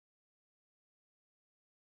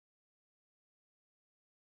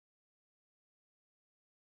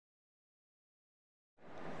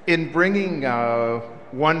In bringing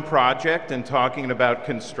one project and talking about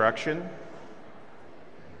construction,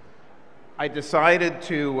 I decided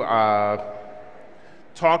to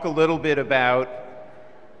talk a little bit about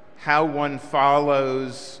how one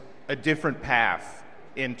follows a different path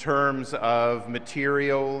in terms of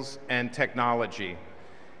materials and technology.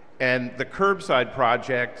 And the Curbside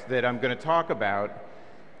project that I'm going to talk about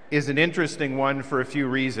is an interesting one for a few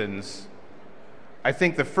reasons. I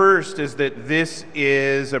think the first is that this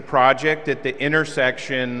is a project at the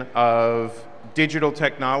intersection of digital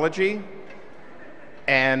technology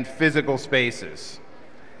and physical spaces.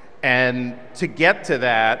 And to get to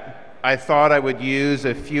that, I thought I would use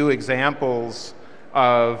a few examples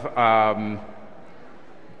of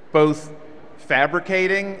both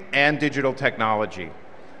fabricating and digital technology.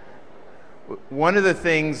 One of the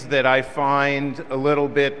things that I find a little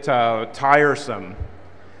bit tiresome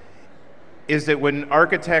is that when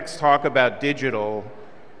architects talk about digital,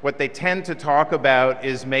 what they tend to talk about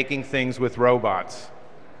is making things with robots.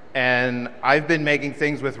 And I've been making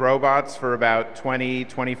things with robots for about 20,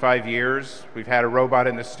 25 years. We've had a robot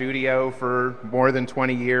in the studio for more than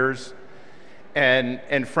 20 years.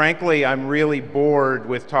 And frankly, I'm really bored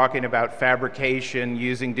with talking about fabrication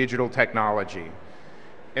using digital technology.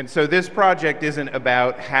 And so this project isn't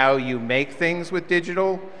about how you make things with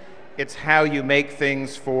digital, it's how you make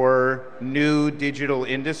things for new digital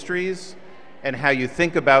industries and how you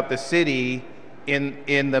think about the city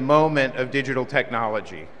in the moment of digital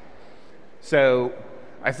technology. So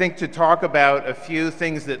I think to talk about a few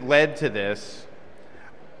things that led to this,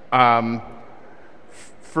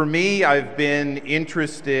 for me, I've been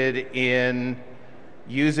interested in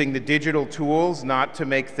using the digital tools not to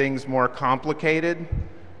make things more complicated,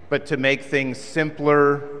 but to make things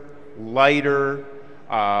simpler, lighter,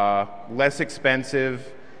 less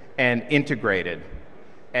expensive, and integrated.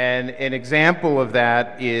 And an example of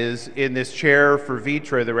that is in this chair for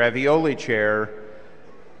Vitra, the ravioli chair.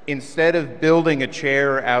 Instead of building a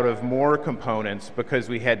chair out of more components because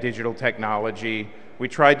we had digital technology, we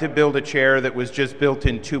tried to build a chair that was just built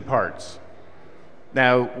in 2 parts.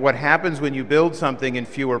 Now, what happens when you build something in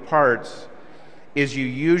fewer parts is you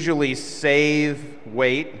usually save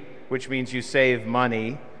weight, which means you save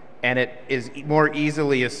money, and it is more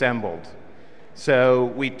easily assembled. So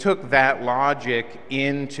we took that logic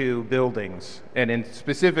into buildings, and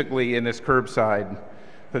specifically in this Curbside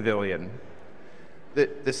pavilion.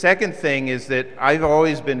 The second thing is that I've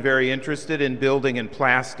always been very interested in building in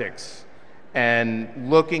plastics and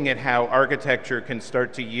looking at how architecture can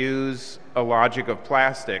start to use a logic of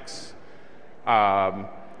plastics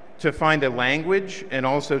to find a language and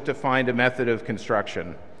also to find a method of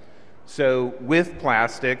construction. So with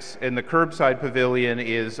plastics, and the Curbside pavilion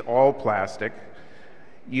is all plastic,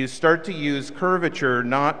 you start to use curvature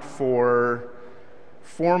not for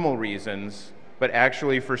formal reasons, but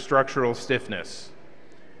actually for structural stiffness.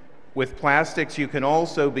 With plastics, you can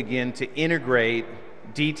also begin to integrate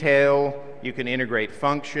detail, you can integrate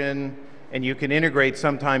function, and you can integrate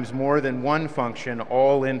sometimes more than one function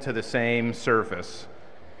all into the same surface.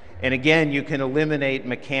 And again, you can eliminate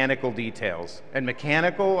mechanical details. And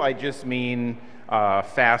mechanical, I just mean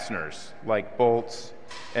fasteners, like bolts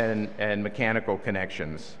and mechanical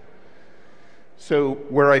connections. So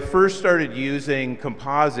where I first started using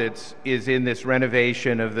composites is in this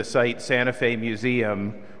renovation of the site Santa Fe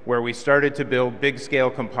Museum, where we started to build big-scale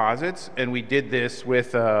composites, and we did this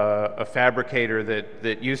with a fabricator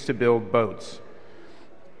that used to build boats.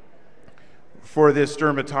 For this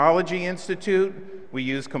Dermatology Institute, we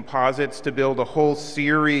use composites to build a whole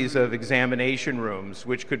series of examination rooms,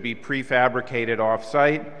 which could be prefabricated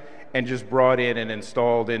off-site and just brought in and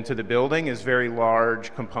installed into the building as very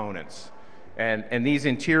large components. And these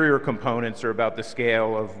interior components are about the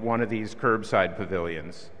scale of one of these Curbside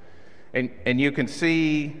pavilions. And you can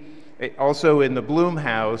see also in the Bloom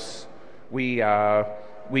House, we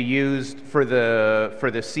used for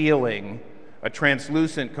the ceiling a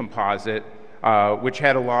translucent composite which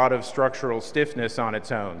had a lot of structural stiffness on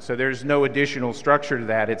its own. So there's no additional structure to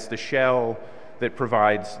that. It's the shell that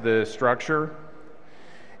provides the structure.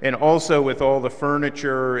 And also with all the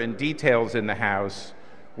furniture and details in the house,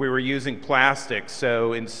 we were using plastic.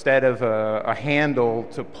 So instead of a handle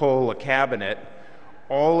to pull a cabinet,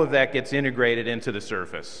 all of that gets integrated into the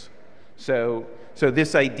surface. So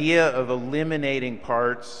this idea of eliminating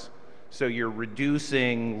parts, so you're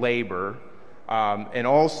reducing labor, and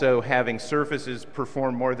also having surfaces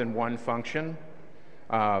perform more than one function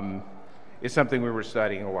is something we were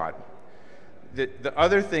studying a lot. The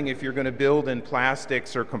other thing, if you're going to build in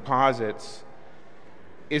plastics or composites,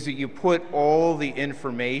 is that you put all the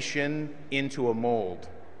information into a mold.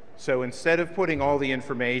 So instead of putting all the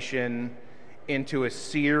information into a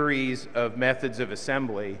series of methods of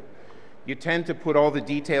assembly, you tend to put all the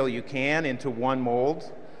detail you can into one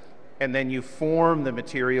mold, and then you form the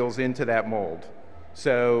materials into that mold.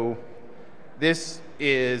 So this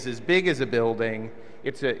is as big as a building.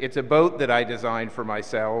 It's a boat that I designed for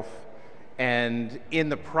myself, and in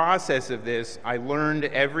the process of this, I learned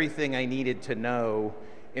everything I needed to know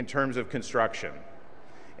in terms of construction.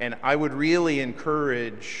 And I would really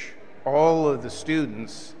encourage all of the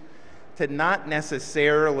students to not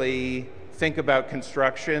necessarily think about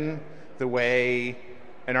construction the way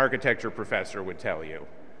an architecture professor would tell you.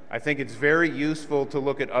 I think it's very useful to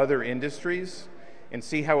look at other industries and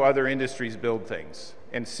see how other industries build things,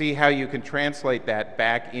 and see how you can translate that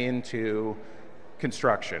back into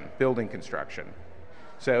construction, building construction.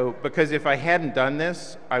 So, because if I hadn't done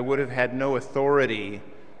this, I would have had no authority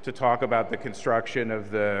to talk about the construction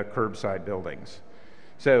of the Curbside buildings.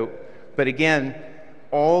 So, but again,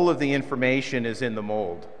 all of the information is in the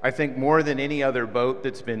mold. I think more than any other boat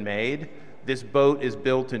that's been made, this boat is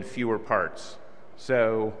built in fewer parts.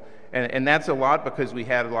 So, and that's a lot because we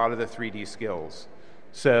had a lot of the 3D skills.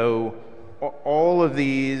 So all of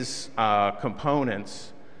these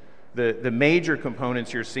components, the major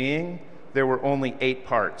components you're seeing, there were only 8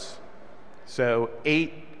 parts. So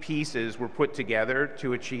 8 pieces were put together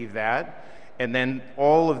to achieve that. And then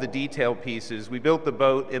all of the detail pieces, we built the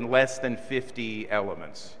boat in less than 50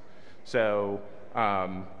 elements. So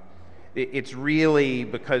it's really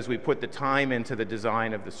because we put the time into the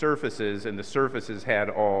design of the surfaces, and the surfaces had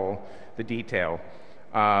all the detail.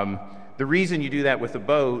 The reason you do that with a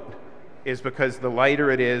boat is because the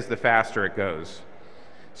lighter it is, the faster it goes.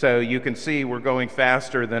 So you can see we're going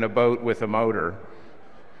faster than a boat with a motor.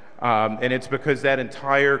 And it's because that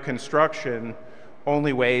entire construction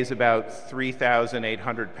only weighs about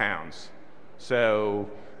 3,800 pounds. So,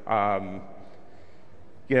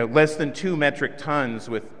 you know, less than 2 metric tons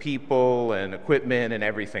with people and equipment and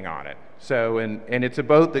everything on it. So, and it's a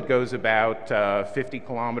boat that goes about 50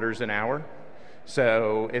 kilometers an hour.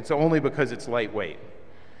 So it's only because it's lightweight.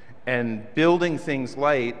 And building things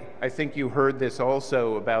light, I think you heard this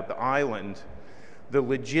also about the island, the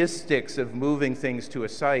logistics of moving things to a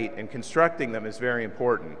site and constructing them is very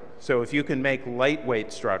important. So if you can make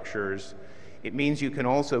lightweight structures, it means you can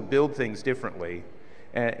also build things differently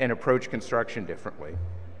and approach construction differently.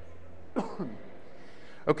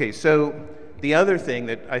 Okay, so the other thing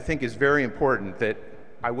that I think is very important, that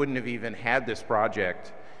I wouldn't have even had this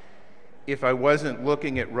project if I wasn't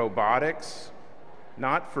looking at robotics,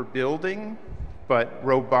 not for building, but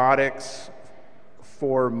robotics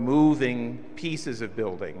for moving pieces of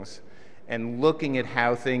buildings and looking at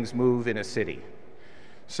how things move in a city.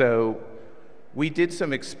 So we did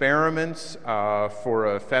some experiments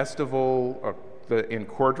for a festival in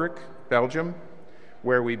Kortrijk, Belgium,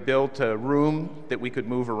 where we built a room that we could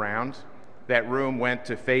move around. That room went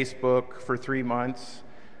to Facebook for 3 months.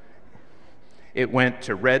 It went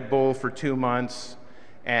to Red Bull for 2 months.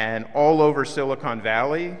 And all over Silicon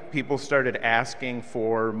Valley, people started asking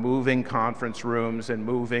for moving conference rooms and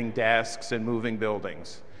moving desks and moving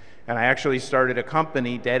buildings. And I actually started a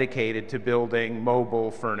company dedicated to building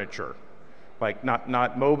mobile furniture. Like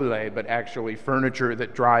not mobile, but actually furniture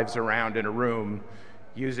that drives around in a room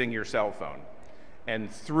using your cell phone.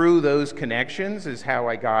 And through those connections is how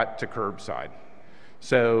I got to Curbside.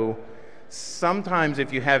 So sometimes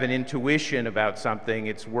if you have an intuition about something,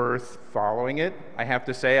 it's worth following it. I have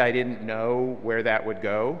to say I didn't know where that would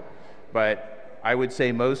go, but I would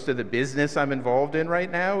say most of the business I'm involved in right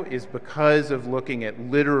now is because of looking at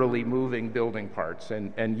literally moving building parts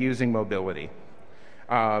and using mobility.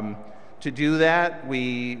 To do that,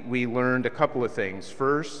 we learned a couple of things.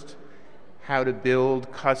 First, how to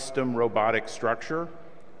build custom robotic structure,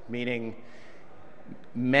 meaning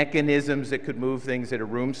mechanisms that could move things at a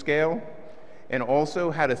room scale, and also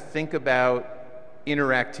how to think about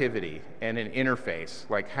interactivity and an interface,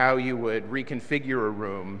 like how you would reconfigure a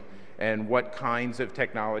room and what kinds of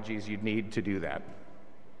technologies you'd need to do that.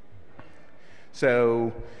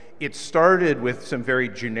 So it started with some very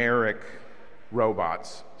generic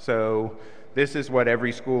robots. So this is what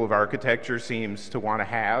every school of architecture seems to want to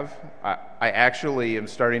have. I actually am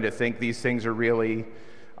starting to think these things are really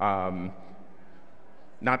not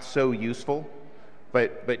so useful.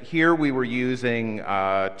 But here we were using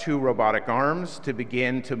 2 robotic arms to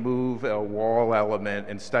begin to move a wall element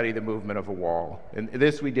and study the movement of a wall. And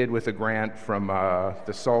this we did with a grant from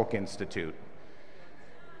the Salk Institute.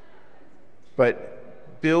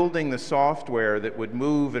 But building the software that would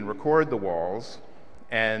move and record the walls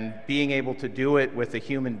and being able to do it with a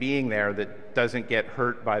human being there that doesn't get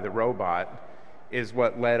hurt by the robot is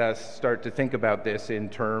what let us start to think about this in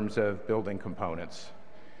terms of building components.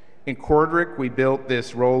 In Cordric, we built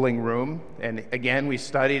this rolling room, and again, we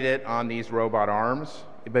studied it on these robot arms,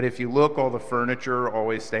 but if you look, all the furniture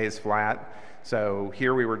always stays flat. So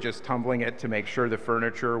here we were just tumbling it to make sure the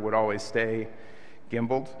furniture would always stay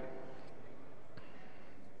gimbaled.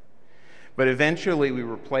 But eventually we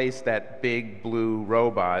replaced that big blue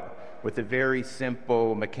robot with a very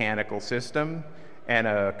simple mechanical system and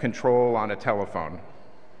a control on a telephone.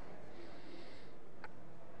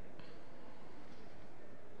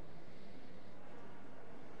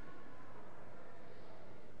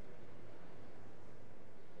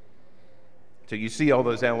 So you see all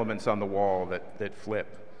those elements on the wall that flip.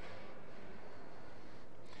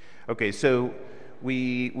 Okay, so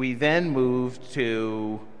we then moved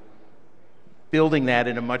to building that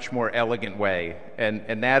in a much more elegant way,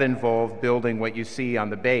 and that involved building what you see on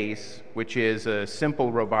the base, which is a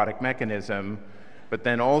simple robotic mechanism, but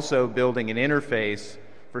then also building an interface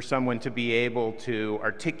for someone to be able to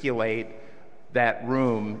articulate that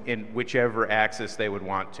room in whichever axis they would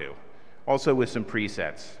want to, also with some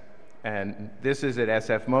presets. And this is at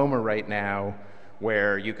SF MoMA right now,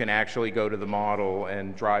 where you can actually go to the model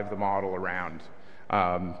and drive the model around.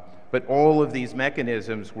 But all of these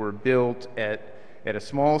mechanisms were built at a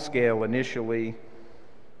small scale initially.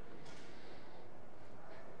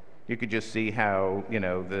 You could just see how, you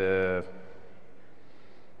know,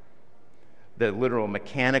 the literal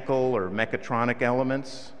mechanical or mechatronic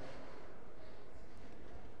elements,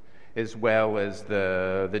 as well as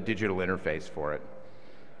the digital interface for it.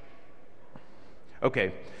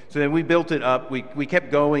 Okay, so then we built it up. We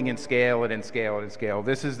kept going and scale it and scale it and scale.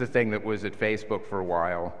 This is the thing that was at Facebook for a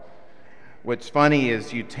while. What's funny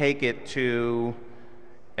is you take it to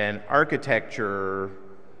an architecture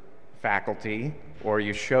faculty, or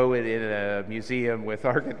you show it in a museum with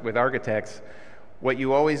architects, what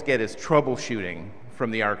you always get is troubleshooting from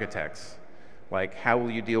the architects. Like, how will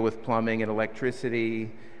you deal with plumbing and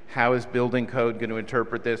electricity? How is building code going to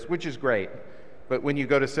interpret this? Which is great. But when you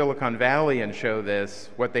go to Silicon Valley and show this,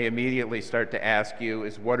 what they immediately start to ask you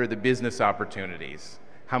is, what are the business opportunities?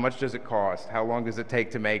 How much does it cost? How long does it take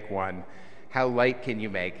to make one? How light can you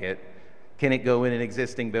make it? Can it go in an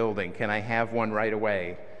existing building? Can I have one right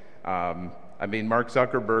away? I mean, Mark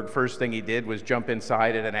Zuckerberg, first thing he did was jump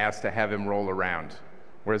inside it and ask to have him roll around,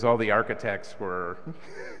 whereas all the architects were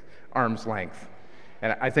arm's length.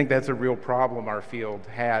 And I think that's a real problem our field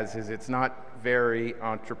has, is it's not very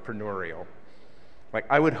entrepreneurial. Like,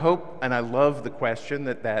 I would hope, and I love the question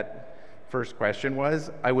that first question was,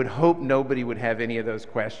 I would hope nobody would have any of those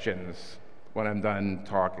questions when I'm done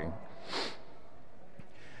talking.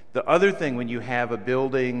 The other thing when you have a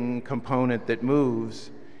building component that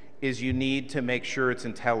moves is you need to make sure it's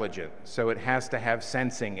intelligent. So it has to have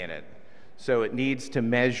sensing in it. So it needs to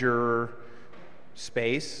measure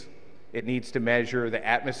space, it needs to measure the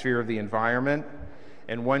atmosphere of the environment,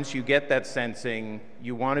 and once you get that sensing,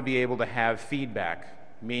 you want to be able to have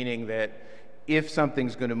feedback, meaning that if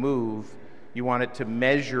something's going to move, you want it to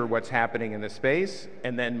measure what's happening in the space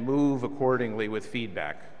and then move accordingly with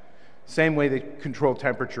feedback. Same way they control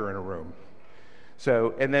temperature in a room.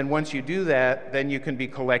 So, and then once you do that, then you can be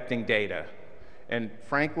collecting data. And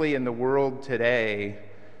frankly, in the world today,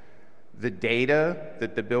 the data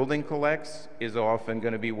that the building collects is often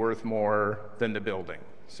going to be worth more than the building.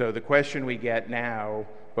 So the question we get now,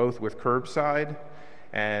 both with Curbside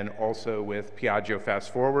and also with Piaggio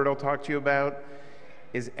Fast Forward I'll talk to you about,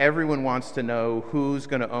 is everyone wants to know who's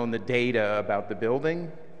going to own the data about the building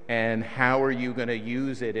and how are you going to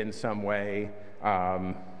use it in some way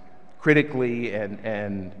critically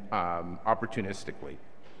and opportunistically.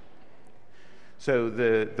 So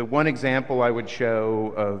the one example I would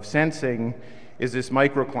show of sensing is this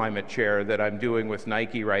microclimate chair that I'm doing with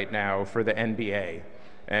Nike right now for the NBA.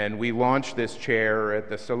 And we launched this chair at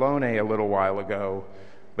the Salone a little while ago,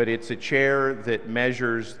 but it's a chair that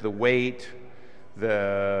measures the weight,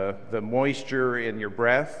 the moisture in your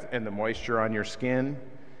breath and the moisture on your skin,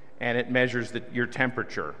 and it measures your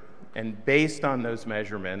temperature. And based on those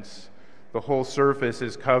measurements, the whole surface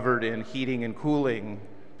is covered in heating and cooling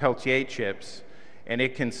Peltier chips, and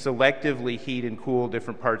it can selectively heat and cool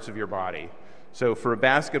different parts of your body. So for a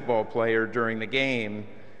basketball player during the game,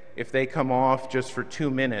 if they come off just for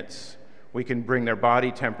 2 minutes, we can bring their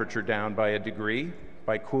body temperature down by a degree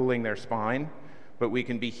by cooling their spine, but we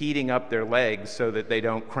can be heating up their legs so that they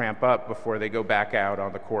don't cramp up before they go back out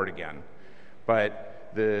on the court again.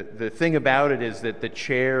 But the thing about it is that the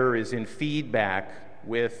chair is in feedback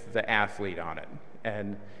with the athlete on it.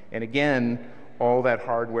 And again, all that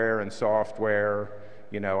hardware and software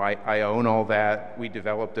You know, I own all that. We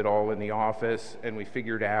developed it all in the office, and we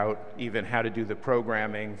figured out even how to do the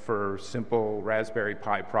programming for simple Raspberry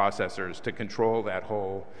Pi processors to control that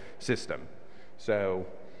whole system. So,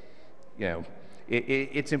 you know,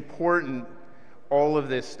 it's important. All of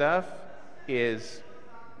this stuff is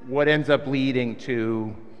what ends up leading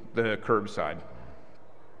to the Curbside.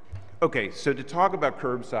 Okay, so to talk about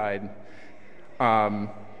Curbside,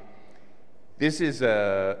 this is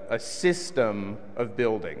a system of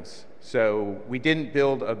buildings. So we didn't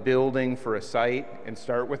build a building for a site and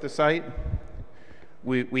start with a site.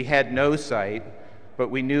 We had no site, but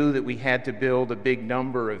we knew that we had to build a big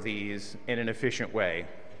number of these in an efficient way.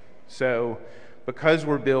 So because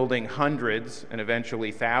we're building hundreds and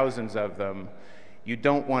eventually thousands of them, you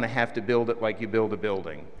don't want to have to build it like you build a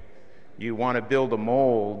building. You want to build a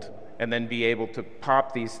mold and then be able to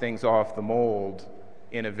pop these things off the mold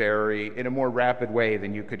in a more rapid way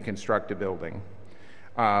than you could construct a building.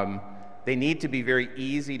 They need to be very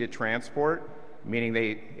easy to transport, meaning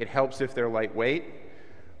it helps if they're lightweight,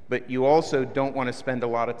 but you also don't want to spend a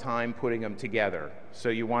lot of time putting them together. So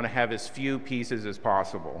you want to have as few pieces as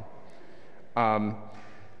possible.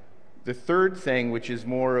 The third thing, which is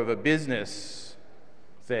more of a business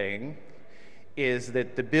thing, is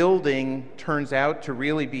that the building turns out to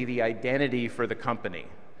really be the identity for the company.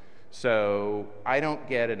 So I don't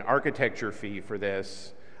get an architecture fee for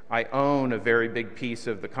this. I own a very big piece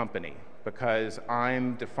of the company because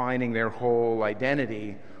I'm defining their whole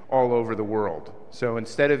identity all over the world. So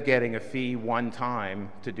instead of getting a fee one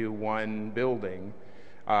time to do one building,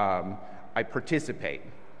 I participate.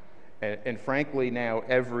 And frankly, now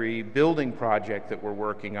every building project that we're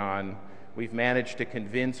working on, we've managed to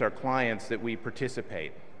convince our clients that we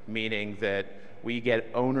participate, meaning that we get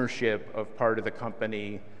ownership of part of the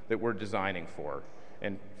company that we're designing for.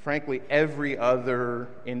 And frankly, every other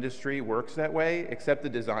industry works that way except the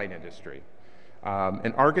design industry.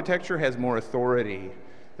 And architecture has more authority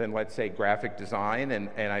than, let's say, graphic design,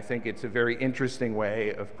 and I think it's a very interesting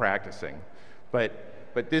way of practicing. But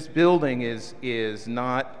this building is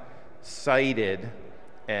not sited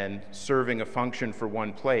and serving a function for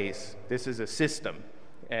one place. This is a system,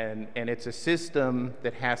 and it's a system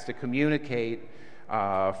that has to communicate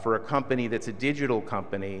for a company that's a digital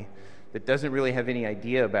company that doesn't really have any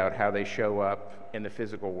idea about how they show up in the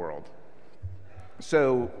physical world.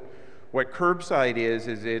 So what Curbside is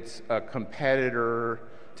it's a competitor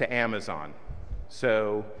to Amazon.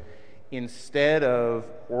 So instead of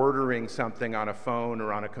ordering something on a phone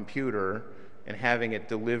or on a computer and having it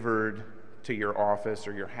delivered to your office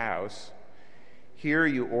or your house, here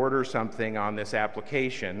you order something on this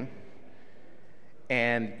application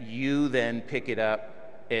and you then pick it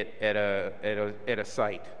up at a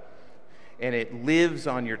site. And it lives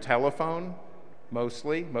on your telephone,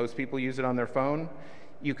 mostly. Most people use it on their phone.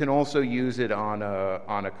 You can also use it on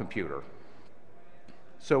a computer.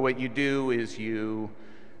 So what you do is you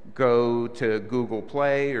go to Google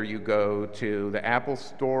Play or you go to the Apple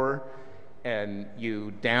Store and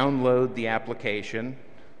you download the application,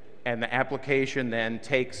 and the application then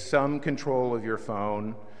takes some control of your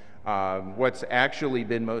phone. What's actually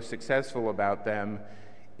been most successful about them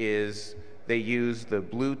is they use the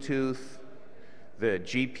Bluetooth, the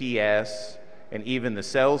GPS, and even the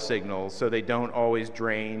cell signals so they don't always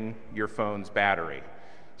drain your phone's battery.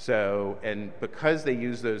 So, and because they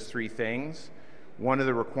use those three things, one of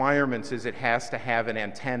the requirements is it has to have an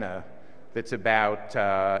antenna that's about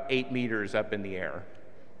 8 meters up in the air.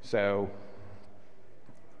 So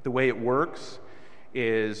the way it works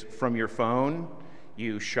is from your phone,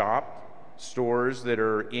 you shop stores that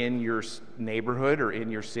are in your neighborhood or in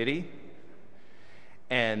your city,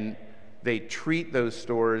 and they treat those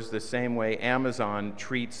stores the same way Amazon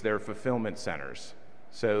treats their fulfillment centers.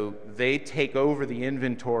 So they take over the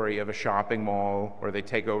inventory of a shopping mall, or they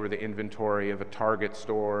take over the inventory of a Target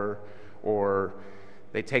store, or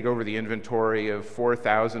they take over the inventory of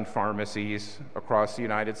 4,000 pharmacies across the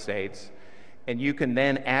United States, and you can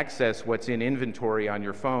then access what's in inventory on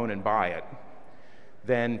your phone and buy it.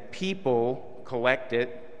 Then people collect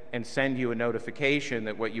it and send you a notification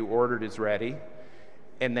that what you ordered is ready,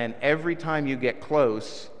 and then every time you get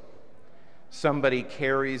close, somebody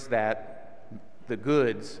carries the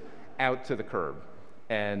goods out to the curb.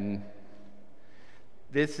 And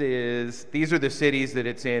these are the cities that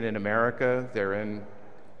it's in America. They're in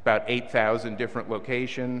about 8,000 different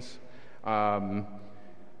locations.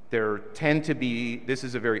 There tend to be, this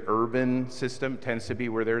is a very urban system, tends to be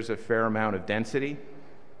where there's a fair amount of density.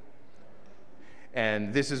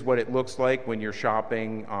 And this is what it looks like when you're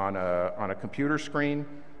shopping on a computer screen.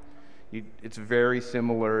 It's very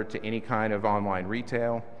similar to any kind of online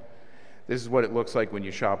retail. This is what it looks like when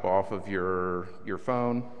you shop off of your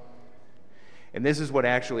phone. And this is what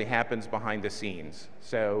actually happens behind the scenes.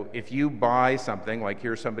 So if you buy something, like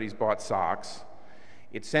here somebody's bought socks,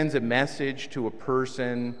 it sends a message to a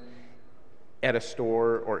person at a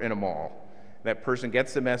store or in a mall. That person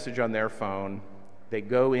gets the message on their phone, they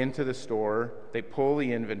go into the store, they pull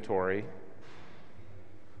the inventory,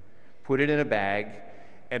 put it in a bag,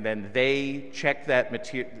 and then they check that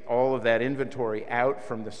all of that inventory out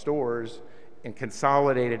from the stores and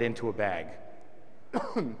consolidate it into a bag.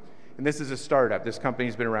 And this is a startup. This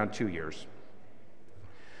company's been around 2 years.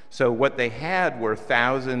 So what they had were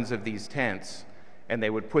thousands of these tents, and they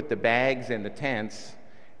would put the bags in the tents,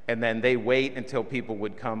 and then they wait until people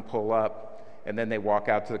would come pull up, and then they walk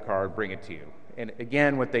out to the car and bring it to you. And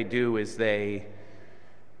again, what they do is they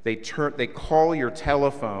call your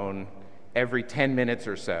telephone every 10 minutes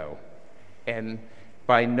or so. And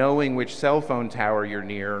by knowing which cell phone tower you're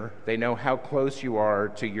near, they know how close you are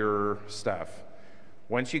to your stuff.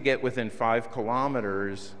 Once you get within 5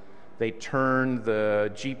 kilometers, they turn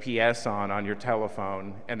the GPS on your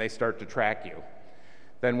telephone, and they start to track you.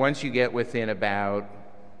 Then once you get within about,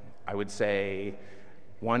 I would say,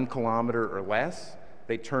 1 kilometer or less,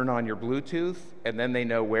 they turn on your Bluetooth, and then they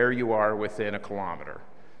know where you are within 1 kilometer.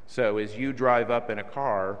 So as you drive up in a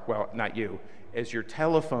car, well, not you, as your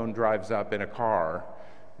telephone drives up in a car,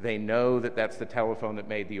 they know that that's the telephone that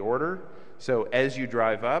made the order. So as you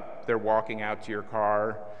drive up, they're walking out to your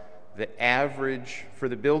car. The average, for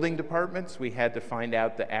the building departments, we had to find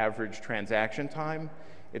out the average transaction time.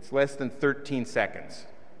 It's less than 13 seconds.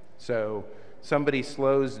 So somebody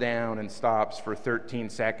slows down and stops for 13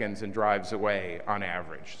 seconds and drives away on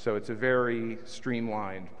average. So it's a very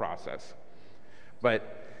streamlined process.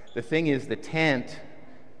 But the thing is, the tent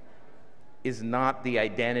is not the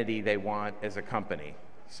identity they want as a company.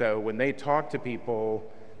 So when they talk to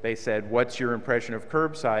people, they said, "What's your impression of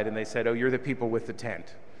Curbside?" And they said, "Oh, you're the people with the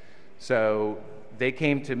tent." So they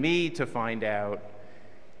came to me to find out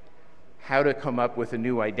how to come up with a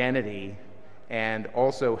new identity and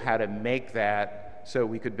also how to make that so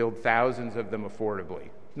we could build thousands of them affordably.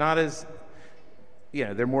 Not as,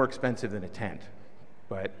 they're more expensive than a tent.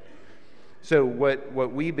 But so what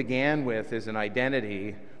we began with as an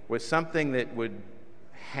identity was something that would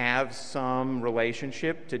have some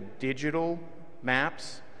relationship to digital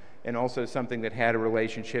maps and also something that had a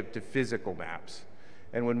relationship to physical maps.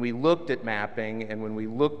 And when we looked at mapping and when we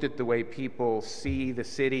looked at the way people see the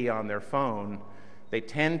city on their phone, they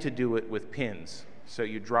tend to do it with pins. So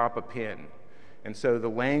you drop a pin. And so the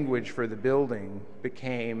language for the building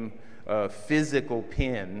became a physical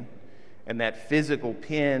pin, and that physical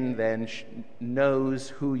pin then knows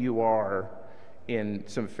who you are in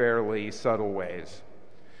some fairly subtle ways.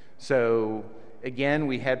 So again,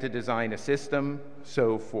 we had to design a system.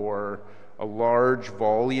 So for a large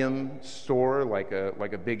volume store like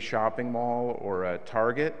a big shopping mall or a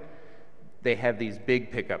Target, they have these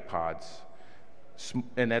big pickup pods.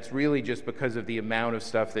 And that's really just because of the amount of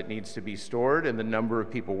stuff that needs to be stored and the number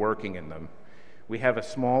of people working in them. We have a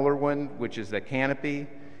smaller one, which is the canopy,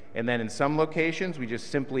 and then in some locations we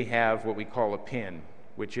just simply have what we call a pin,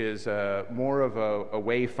 which is more of a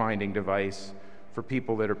wayfinding device for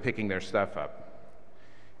people that are picking their stuff up.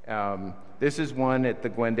 This is one at the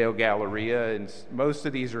Glendale Galleria, and most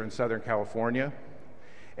of these are in Southern California.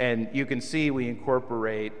 And you can see we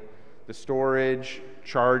incorporate the storage,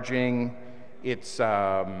 charging.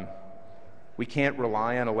 We can't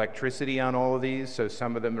rely on electricity on all of these, so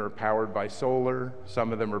some of them are powered by solar,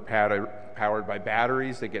 some of them are powered by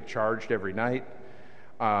batteries that get charged every night.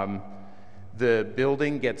 The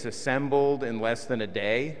building gets assembled in less than a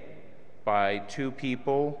day by 2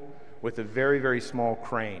 people with a very, very small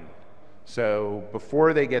crane. So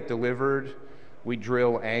before they get delivered, we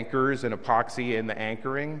drill anchors and epoxy in the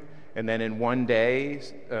anchoring, and then in one day,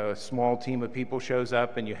 a small team of people shows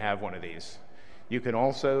up and you have one of these. You can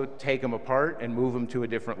also take them apart and move them to a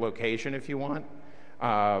different location if you want.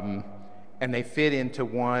 And they fit into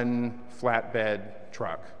one flatbed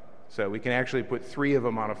truck. So we can actually put 3 of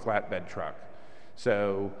them on a flatbed truck.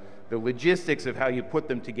 So the logistics of how you put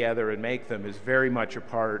them together and make them is very much a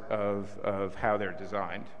part of how they're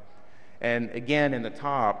designed. And again, in the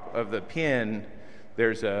top of the pin,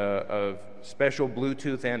 there's a special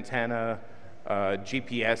Bluetooth antenna, a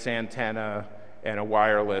GPS antenna, and a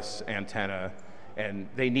wireless antenna. And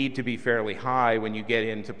they need to be fairly high when you get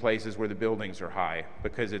into places where the buildings are high,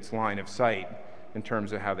 because it's line of sight in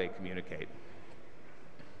terms of how they communicate.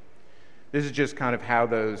 This is just kind of how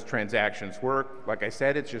those transactions work. Like I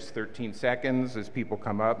said, it's just 13 seconds as people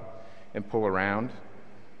come up and pull around.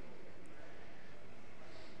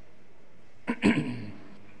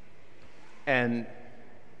 And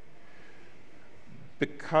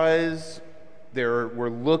because we're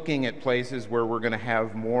looking at places where we're going to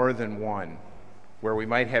have more than one, where we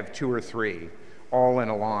might have 2 or 3 all in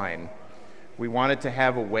a line, we wanted to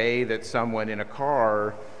have a way that someone in a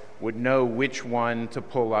car would know which one to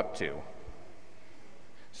pull up to.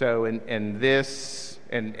 So and these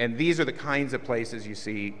are the kinds of places you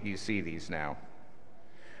see these now.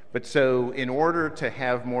 But so in order to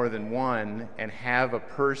have more than one and have a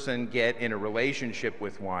person get in a relationship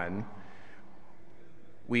with one,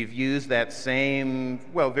 we've used that same,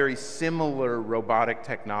 well, very similar robotic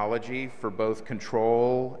technology for both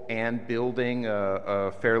control and building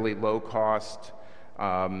a fairly low-cost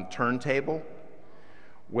turntable,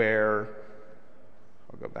 where,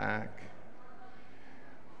 I'll go back,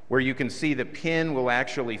 where you can see the pin will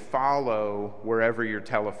actually follow wherever your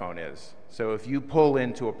telephone is. So if you pull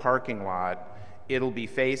into a parking lot, it'll be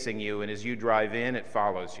facing you, and as you drive in, it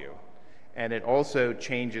follows you. And it also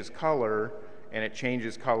changes color, and it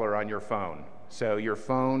changes color on your phone. So your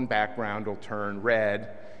phone background will turn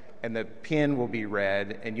red, and the pin will be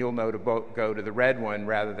red, and you'll know to go to the red one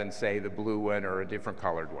rather than, say, the blue one or a different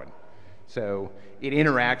colored one. So it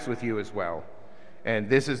interacts with you as well. And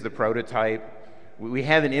this is the prototype. We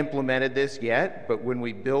haven't implemented this yet, but when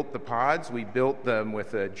we built the pods, we built them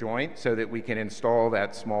with a joint so that we can install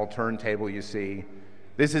that small turntable you see.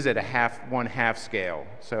 This is at a 1/2 scale,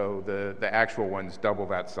 so the actual one's double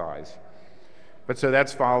that size. But so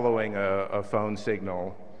that's following a phone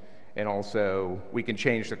signal, and also we can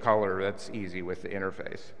change the color. That's easy with the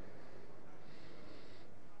interface.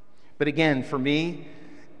 But again, for me,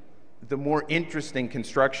 the more interesting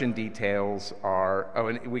construction details are, oh,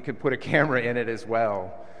 and we could put a camera in it as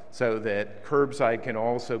well, so that Curbside can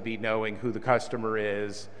also be knowing who the customer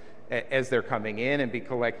is as they're coming in and be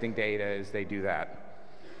collecting data as they do that.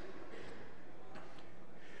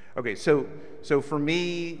 Okay, so for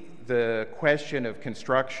me, the question of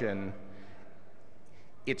construction,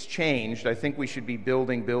 it's changed. I think we should be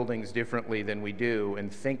building buildings differently than we do,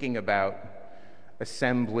 and thinking about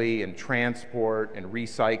assembly and transport and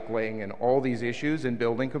recycling and all these issues in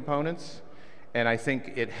building components. And I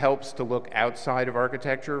think it helps to look outside of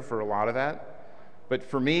architecture for a lot of that. But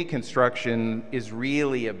for me, construction is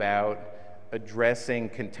really about addressing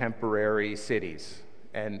contemporary cities.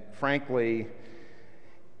 And frankly,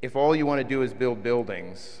 if all you want to do is build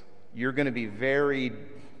buildings, you're going to be very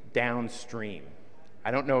downstream.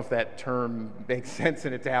 I don't know if that term makes sense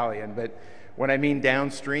in Italian, but what I mean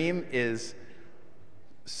downstream is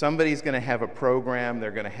somebody's going to have a program,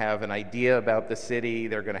 they're going to have an idea about the city,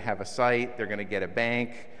 they're going to have a site, they're going to get a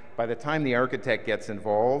bank. By the time the architect gets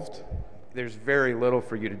involved, there's very little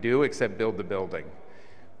for you to do except build the building.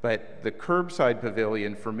 But the Curbside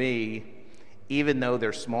Pavilion, for me, even though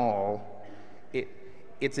they're small,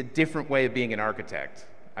 it's a different way of being an architect.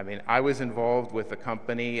 I mean, I was involved with the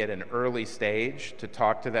company at an early stage to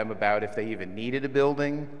talk to them about if they even needed a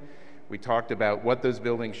building. We talked about what those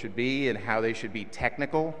buildings should be and how they should be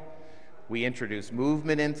technical. We introduced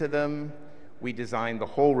movement into them. We designed the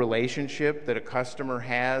whole relationship that a customer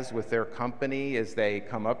has with their company as they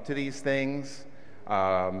come up to these things.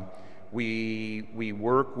 We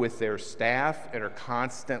work with their staff and are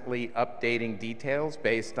constantly updating details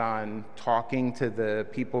based on talking to the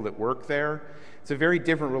people that work there. It's a very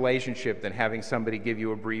different relationship than having somebody give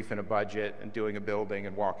you a brief and a budget and doing a building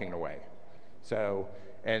and walking away. So,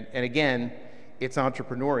 and again, it's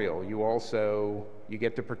entrepreneurial. You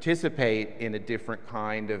get to participate in a different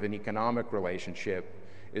kind of an economic relationship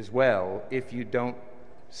as well if you don't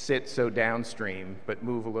sit so downstream but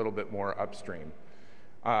move a little bit more upstream.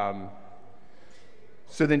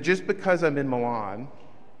 So then just because I'm in Milan,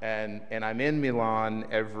 and I'm in Milan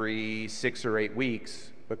every 6 or 8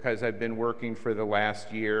 weeks because I've been working for the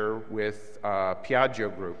last year with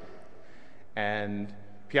Piaggio Group. And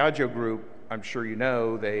Piaggio Group, I'm sure you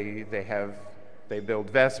know, they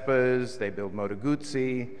build Vespas, they build Moto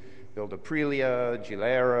Guzzi, build Aprilia,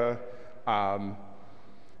 Gilera,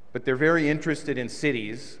 but they're very interested in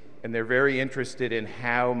cities, and they're very interested in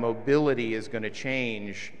how mobility is going to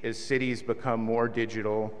change as cities become more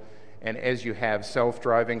digital, and as you have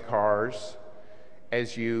self-driving cars,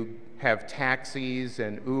 as you have taxis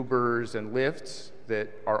and Ubers and Lyfts that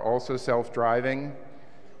are also self-driving.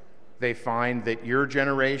 They find that your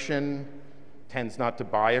generation tends not to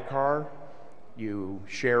buy a car. You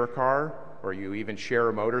share a car, or you even share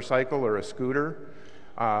a motorcycle or a scooter.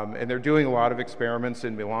 And they're doing a lot of experiments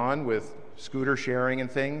in Milan with scooter sharing and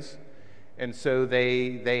things. And so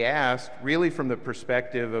they asked, really from the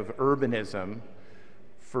perspective of urbanism,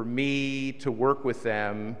 for me to work with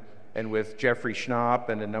them and with Jeffrey Schnapp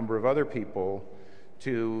and a number of other people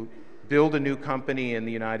to build a new company in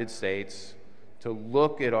the United States, to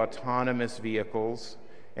look at autonomous vehicles,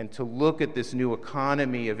 and to look at this new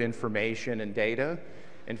economy of information and data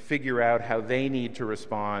and figure out how they need to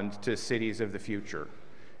respond to cities of the future.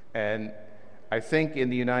 And I think in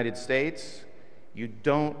the United States, you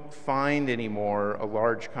don't find anymore a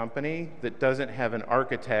large company that doesn't have an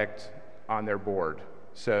architect on their board.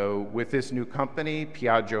 So with this new company,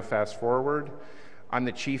 Piaggio Fast Forward, I'm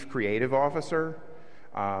the Chief Creative Officer.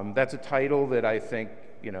 That's a title that I think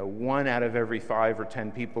 1 out of every 5 or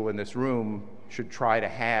 10 people in this room should try to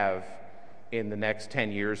have in the next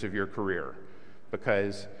 10 years of your career,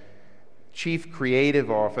 because Chief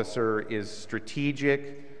Creative Officer is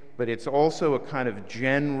strategic, but it's also a kind of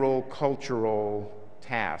general cultural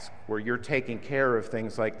task where you're taking care of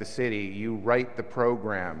things like the city. You write the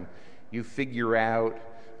program, you figure out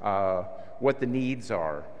what the needs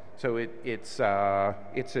are. So it's a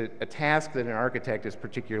task that an architect is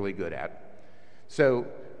particularly good at. So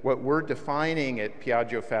what we're defining at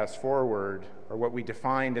Piaggio Fast Forward, or what we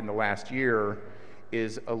defined in the last year,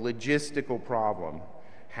 is a logistical problem.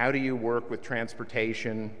 How do you work with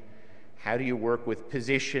transportation? How do you work with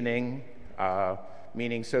positioning,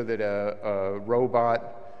 meaning so that a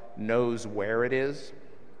robot knows where it is?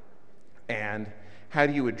 And how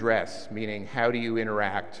do you address, meaning how do you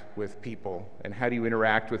interact with people? And how do you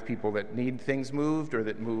interact with people that need things moved or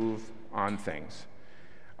that move on things?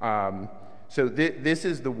 So this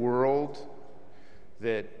is the world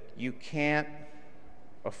that you can't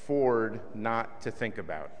afford not to think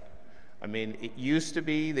about. I mean, it used to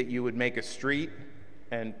be that you would make a street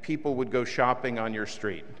and people would go shopping on your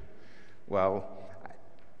street. Well,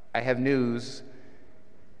 I have news.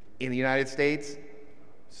 In the United States,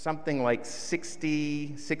 something like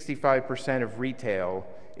 65% of retail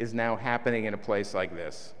is now happening in a place like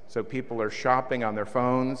this. So people are shopping on their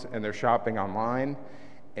phones and they're shopping online,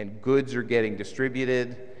 and goods are getting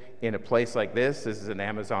distributed in a place like this. This is an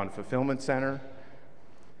Amazon fulfillment center.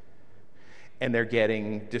 And they're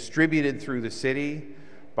getting distributed through the city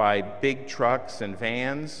by big trucks and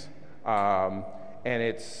vans. And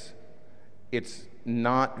it's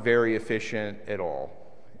not very efficient at all.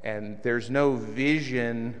 And there's no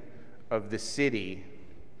vision of the city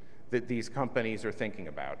that these companies are thinking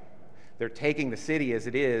about. They're taking the city as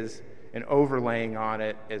it is and overlaying on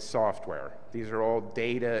it as software. These are all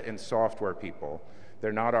data and software people.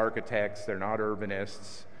 They're not architects, they're not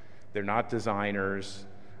urbanists, they're not designers.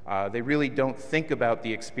 They really don't think about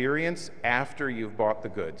the experience after you've bought the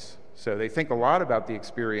goods. So they think a lot about the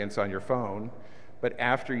experience on your phone, but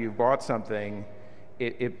after you've bought something,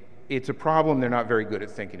 it's a problem they're not very good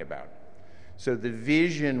at thinking about. So the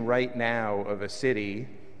vision right now of a city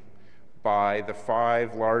by the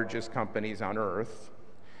 5 largest companies on Earth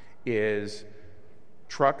is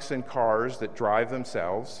trucks and cars that drive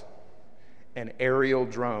themselves and aerial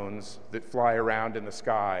drones that fly around in the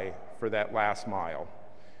sky for that last mile.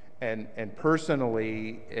 And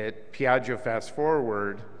personally, at Piaggio Fast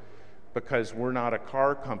Forward, because we're not a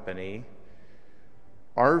car company,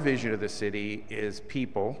 our vision of the city is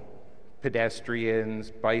people,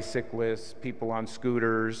 pedestrians, bicyclists, people on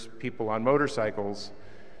scooters, people on motorcycles,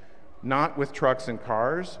 not with trucks and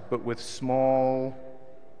cars, but with small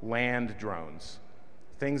land drones,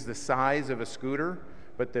 things the size of a scooter,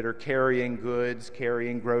 but that are carrying goods,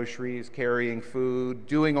 carrying groceries, carrying food,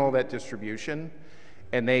 doing all that distribution,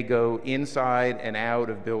 and they go inside and out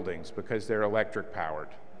of buildings because they're electric powered.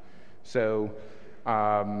 So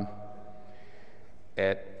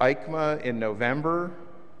at EICMA in November,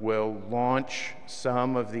 we'll launch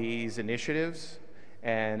some of these initiatives,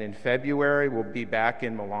 and in February, we'll be back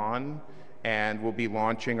in Milan, and we'll be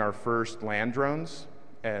launching our first land drones.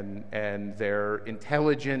 And they're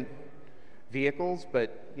intelligent vehicles,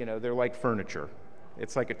 but they're like furniture.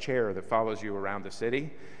 It's like a chair that follows you around the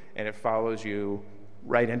city, and it follows you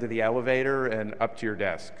right into the elevator and up to your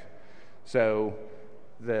desk. So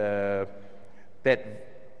that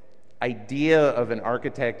idea of an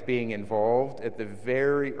architect being involved at the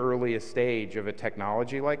very earliest stage of a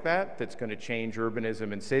technology like that that's going to change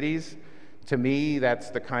urbanism in cities, to me,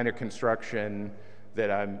 that's the kind of construction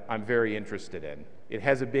that I'm very interested in. It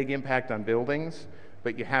has a big impact on buildings,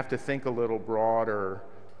 but you have to think a little broader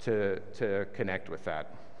to connect with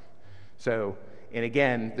that. So, and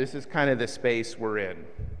again, this is kind of the space we're in.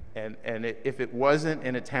 And if it wasn't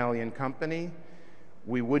an Italian company,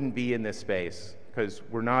 we wouldn't be in this space, because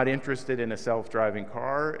we're not interested in a self-driving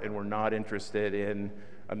car, and we're not interested in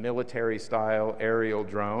a military-style aerial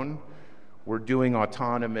drone. We're doing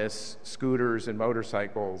autonomous scooters and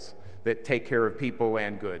motorcycles that take care of people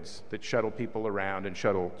and goods, that shuttle people around and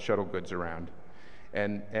shuttle goods around.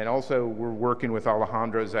 And also, we're working with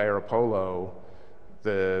Alejandro Zairopolo.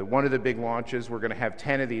 One of the big launches, we're going to have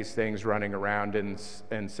 10 of these things running around in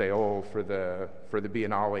Seoul for the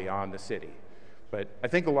Biennale on the city. But I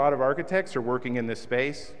think a lot of architects are working in this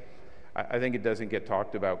space. I think it doesn't get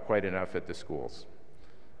talked about quite enough at the schools.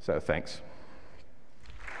 So thanks.